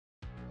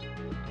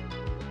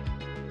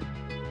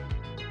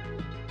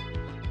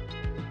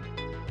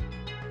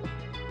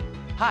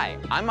Hi,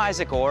 I'm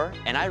Isaac Orr,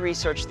 and I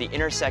research the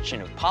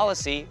intersection of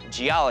policy,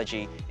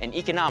 geology, and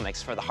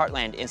economics for the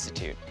Heartland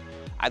Institute.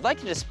 I'd like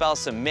to dispel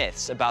some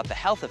myths about the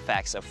health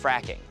effects of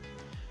fracking.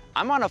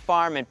 I'm on a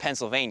farm in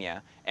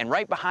Pennsylvania, and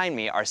right behind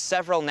me are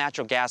several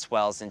natural gas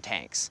wells and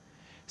tanks.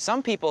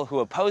 Some people who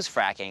oppose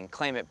fracking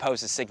claim it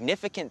poses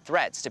significant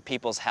threats to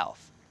people's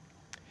health.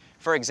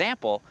 For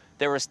example,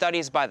 there were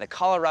studies by the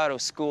Colorado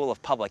School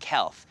of Public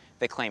Health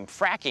that claimed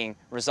fracking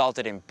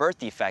resulted in birth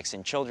defects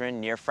in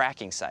children near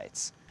fracking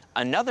sites.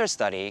 Another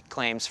study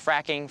claims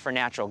fracking for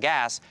natural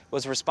gas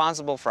was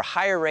responsible for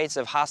higher rates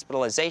of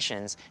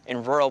hospitalizations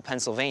in rural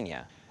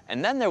Pennsylvania.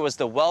 And then there was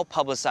the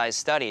well-publicized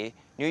study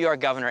New York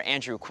Governor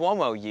Andrew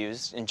Cuomo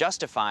used in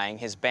justifying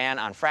his ban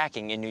on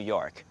fracking in New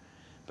York.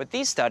 But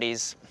these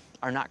studies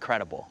are not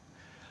credible.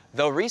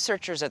 Though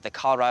researchers at the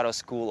Colorado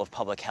School of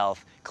Public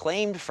Health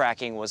claimed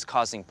fracking was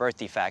causing birth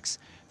defects,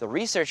 the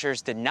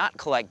researchers did not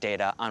collect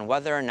data on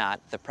whether or not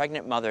the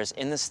pregnant mothers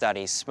in the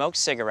study smoked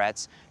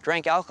cigarettes,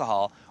 drank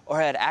alcohol, or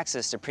had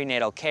access to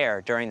prenatal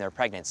care during their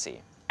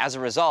pregnancy. As a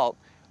result,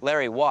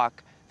 Larry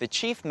Walk, the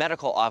chief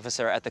medical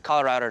officer at the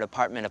Colorado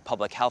Department of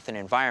Public Health and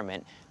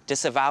Environment,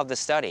 disavowed the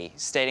study,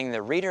 stating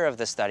the reader of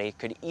the study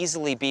could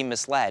easily be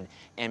misled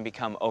and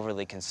become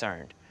overly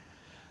concerned.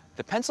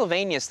 The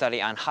Pennsylvania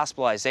study on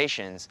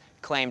hospitalizations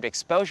claimed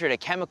exposure to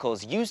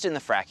chemicals used in the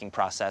fracking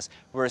process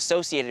were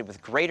associated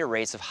with greater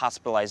rates of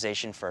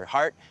hospitalization for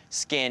heart,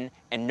 skin,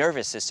 and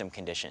nervous system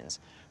conditions.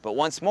 But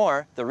once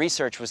more, the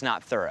research was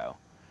not thorough.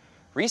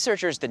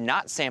 Researchers did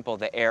not sample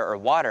the air or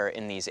water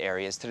in these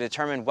areas to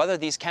determine whether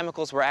these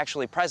chemicals were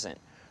actually present,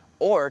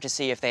 or to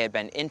see if they had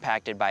been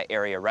impacted by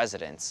area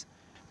residents.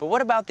 But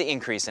what about the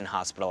increase in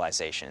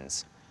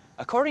hospitalizations?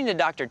 According to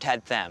Dr.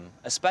 Ted Them,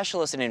 a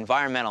specialist in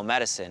environmental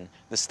medicine,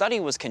 the study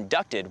was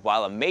conducted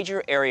while a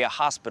major area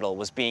hospital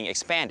was being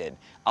expanded,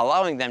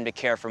 allowing them to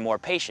care for more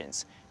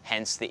patients,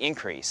 hence the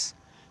increase.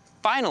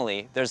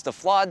 Finally, there's the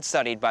flawed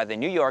study by the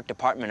New York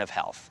Department of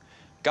Health.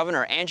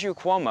 Governor Andrew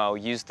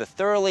Cuomo used the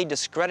thoroughly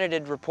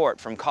discredited report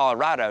from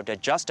Colorado to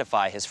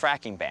justify his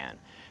fracking ban.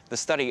 The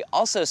study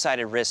also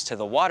cited risks to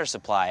the water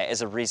supply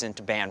as a reason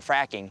to ban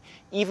fracking,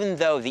 even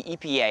though the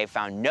EPA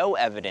found no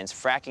evidence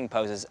fracking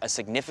poses a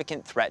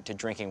significant threat to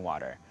drinking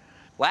water.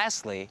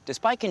 Lastly,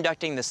 despite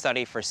conducting the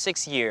study for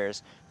 6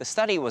 years, the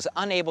study was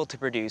unable to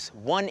produce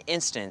one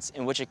instance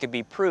in which it could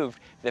be proved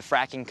that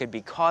fracking could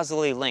be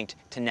causally linked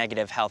to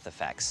negative health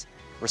effects.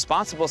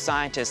 Responsible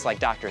scientists like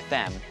Dr.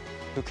 Them,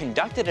 who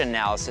conducted an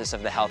analysis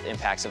of the health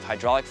impacts of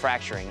hydraulic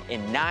fracturing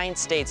in 9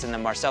 states in the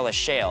Marcellus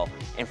Shale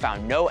and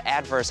found no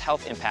adverse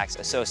health impacts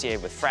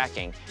associated with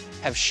fracking,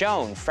 have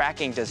shown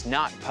fracking does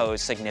not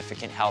pose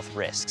significant health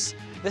risks.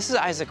 This is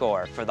Isaac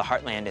Orr for the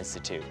Heartland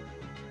Institute.